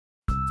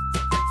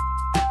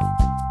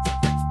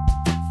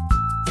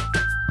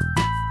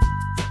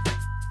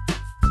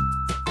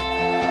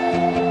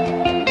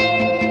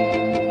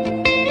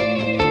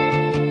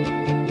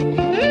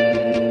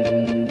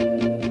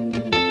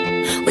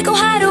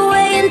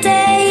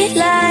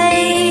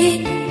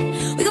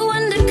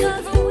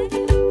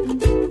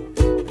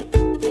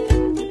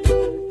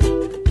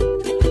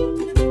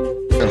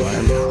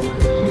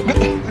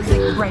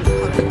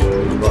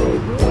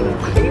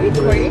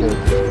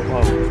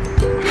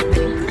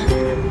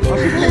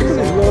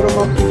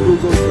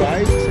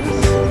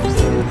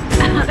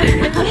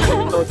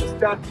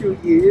statue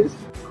is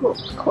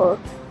Cool.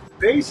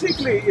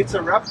 basically it's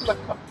a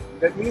replica.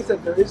 That means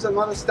that there is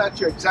another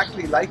statue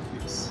exactly like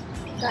this.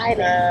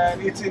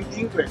 And it's in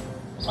England,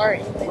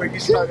 where he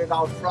started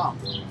out from.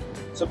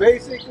 So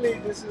basically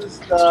this is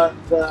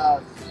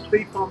the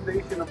State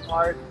Foundation of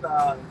Art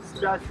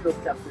statue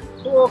of Captain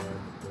Cook.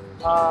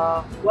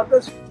 What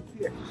does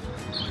here?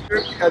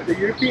 The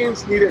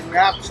Europeans needed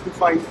maps to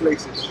find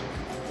places.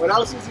 What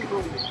else is he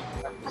holding?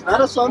 It's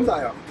not a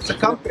sundial, it's a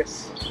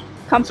compass.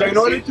 So in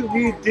order to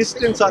read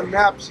distance on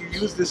maps, you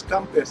use this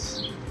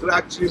compass to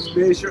actually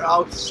measure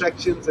out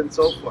sections and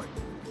so forth.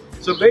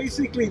 So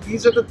basically,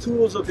 these are the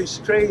tools of his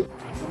trade.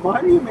 The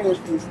monument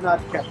is not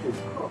Captain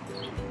Cook.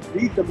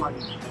 Read the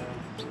monument.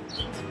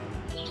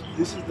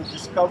 This is the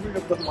discovery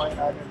of the Hawaiian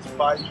Islands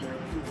by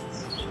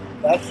Europeans.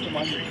 That's the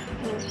monument.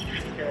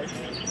 Okay.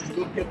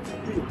 Look at the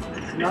thing.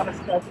 It's not a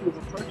statue of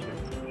a person.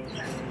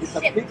 It's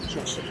a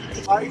picture.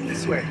 Why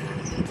this way?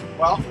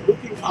 Well,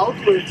 looking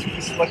outwards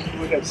is what you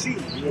would have seen.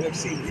 You would have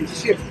seen his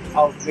ship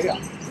out there,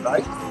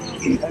 right?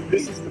 And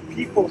this is the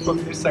people from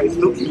this side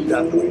looking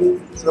that way.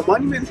 So the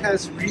monument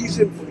has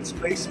reason for its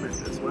placement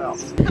as well.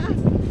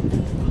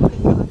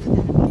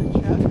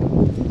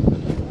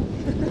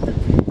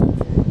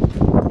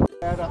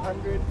 At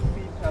 100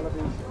 feet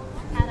elevation.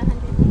 At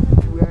 100 feet.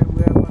 We're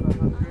at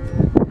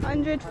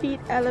 100 feet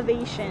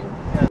elevation.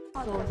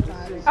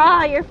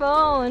 Ah, your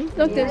phone.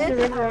 Look, there's the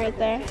river right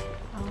there.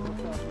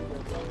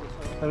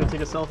 Let me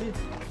take a selfie.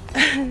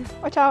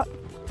 Watch out.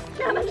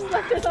 Yeah, I just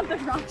left there's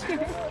something wrong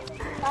here.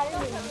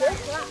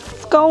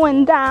 It's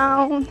going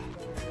down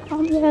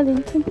on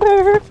Wellington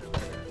Bird.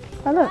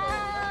 Oh,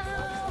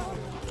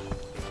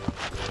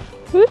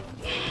 look.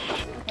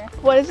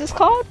 What is this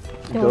called?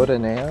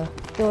 Dotanea.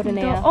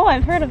 Dotanea. Oh,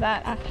 I've heard of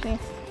that actually.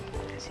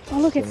 Oh,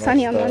 look, it's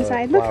sunny on one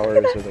side. Look.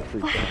 Flowers or the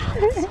fruit.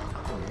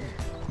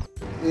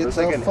 It's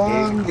like a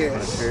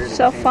fungus.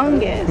 So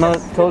fungus. No,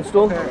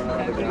 toadstool?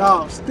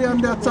 Now, stay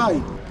on that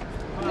side.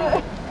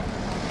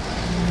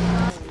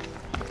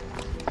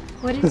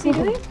 What is he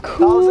doing?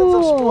 Thousands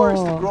of spores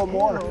to grow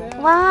more.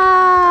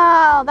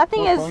 Wow, that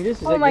thing is,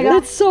 fungus? Is oh that my good?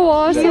 god, That's so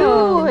awesome.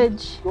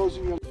 huge.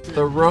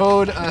 The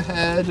road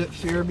ahead,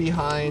 fear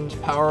behind,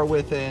 power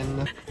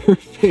within. Her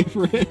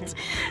favorite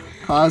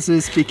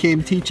causes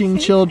became teaching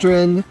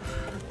children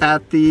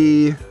at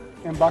the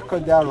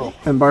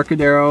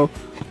Embarcadero.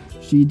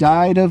 She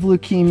died of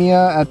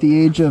leukemia at the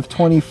age of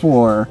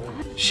 24.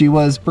 She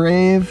was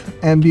brave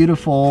and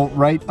beautiful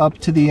right up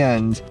to the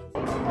end.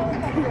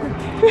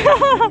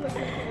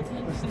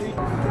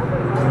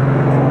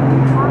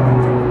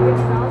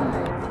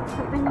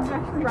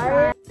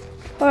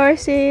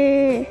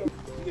 Horsey.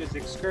 It's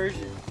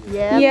excursion.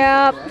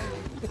 Yep.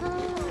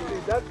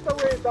 That's the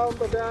way down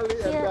the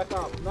valley and back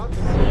up. Not the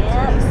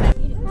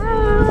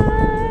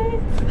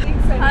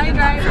Hi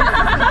guys.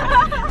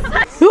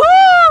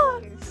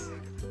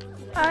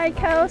 Hi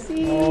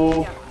Kelsey.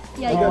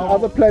 You got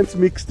other plants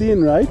mixed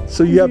in, right?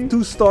 So you have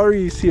two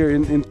stories here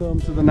in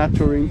terms of the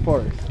natural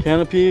rainforest.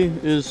 Canopy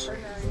is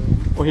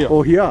here.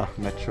 Oh, here.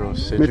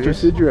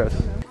 Metrosidereus.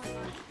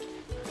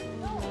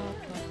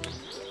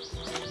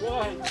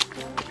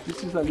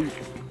 This is a leaf.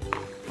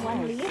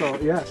 One leaf? So,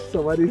 yes.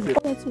 So what is it?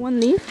 That's one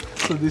leaf.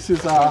 So this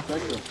is a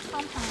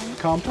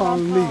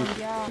compound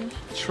leaf.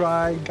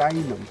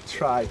 Triginum.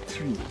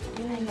 Tree.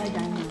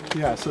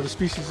 Yeah, so the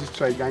species is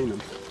Triginum.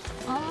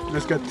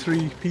 It's got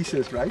 3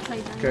 pieces, right?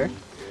 Okay.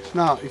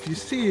 Now, if you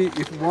see,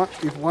 if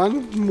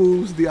one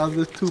moves, the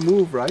other 2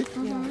 move, right?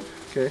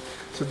 Okay.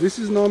 So this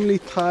is normally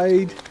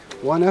tied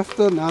one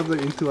after another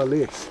into a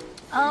lace.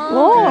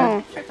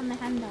 Oh.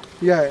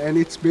 Yeah, and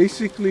it's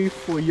basically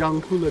for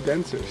young hula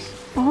dancers.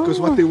 Because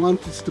what they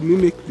want is to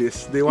mimic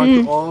this. They want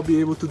to all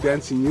be able to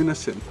dance in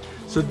unison.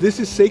 So this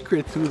is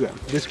sacred to them,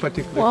 this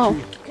particular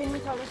tree. Can you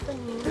tell us the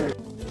name?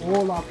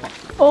 Olapa.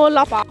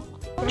 Olapa.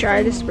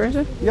 Dry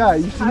disperser? Yeah,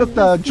 you see, look,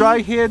 the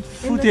dry head,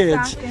 fruit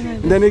heads.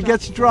 And then it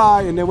gets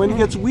dry, and then when it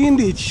gets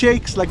windy, it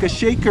shakes like a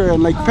shaker,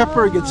 and like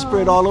pepper gets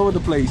spread all over the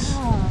place.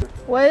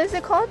 What is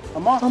it called? A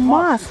moth. A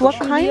moth. What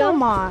kind of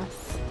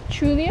moth?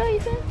 Trulia, you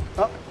said?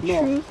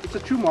 No, it's a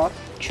true moth.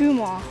 True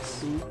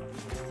moths.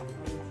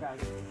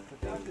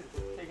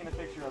 Taking a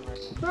picture of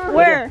her.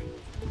 Where?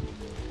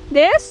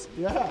 This?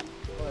 Yeah.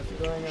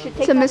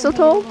 It's a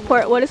mistletoe?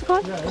 What is it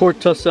called?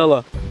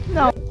 Cortacella.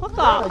 No. Fuck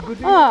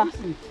off.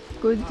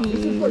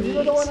 Goodies. You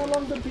know the one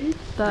along the beach?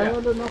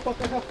 The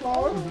Napakaha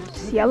flower?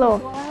 It's yellow.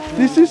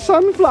 This is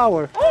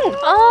sunflower.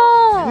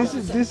 Oh!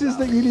 This is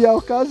the Iliao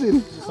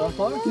cousin.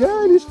 Sunflower?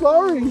 Yeah, and it's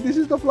flowering. This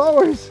is the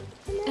flowers.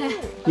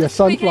 Yeah,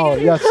 sunflower.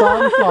 Yeah,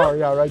 sunflower.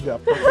 Yeah, right there.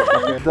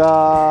 Okay.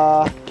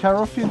 The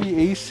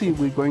Carophiliaceae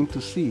we're going to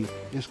see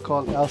is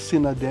called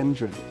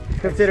Alcinodendron.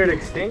 Considered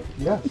extinct?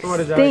 Yes. So what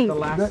is that? Like the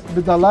last?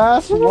 The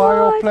last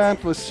wild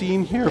plant was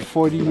seen here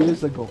 40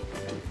 years ago.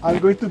 I'm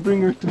going to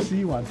bring her to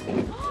see one.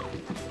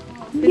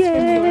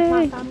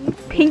 Yay!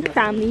 Pink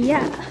family,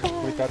 yeah.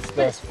 Wait, that's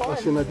the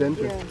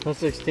Alcinodendron. That's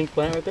the extinct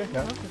plant right there?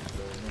 Yeah.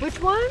 Which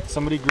one?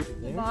 Somebody grew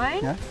it.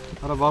 Mine? Yeah.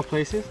 Out of all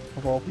places?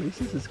 Of all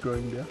places, it's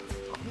growing there.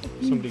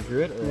 Somebody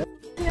grew it? Or?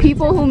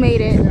 People who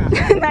made it.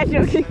 Not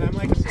joking.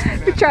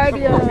 Tried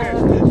to.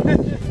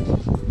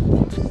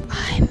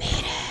 I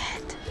made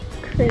it.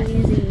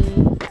 Crazy.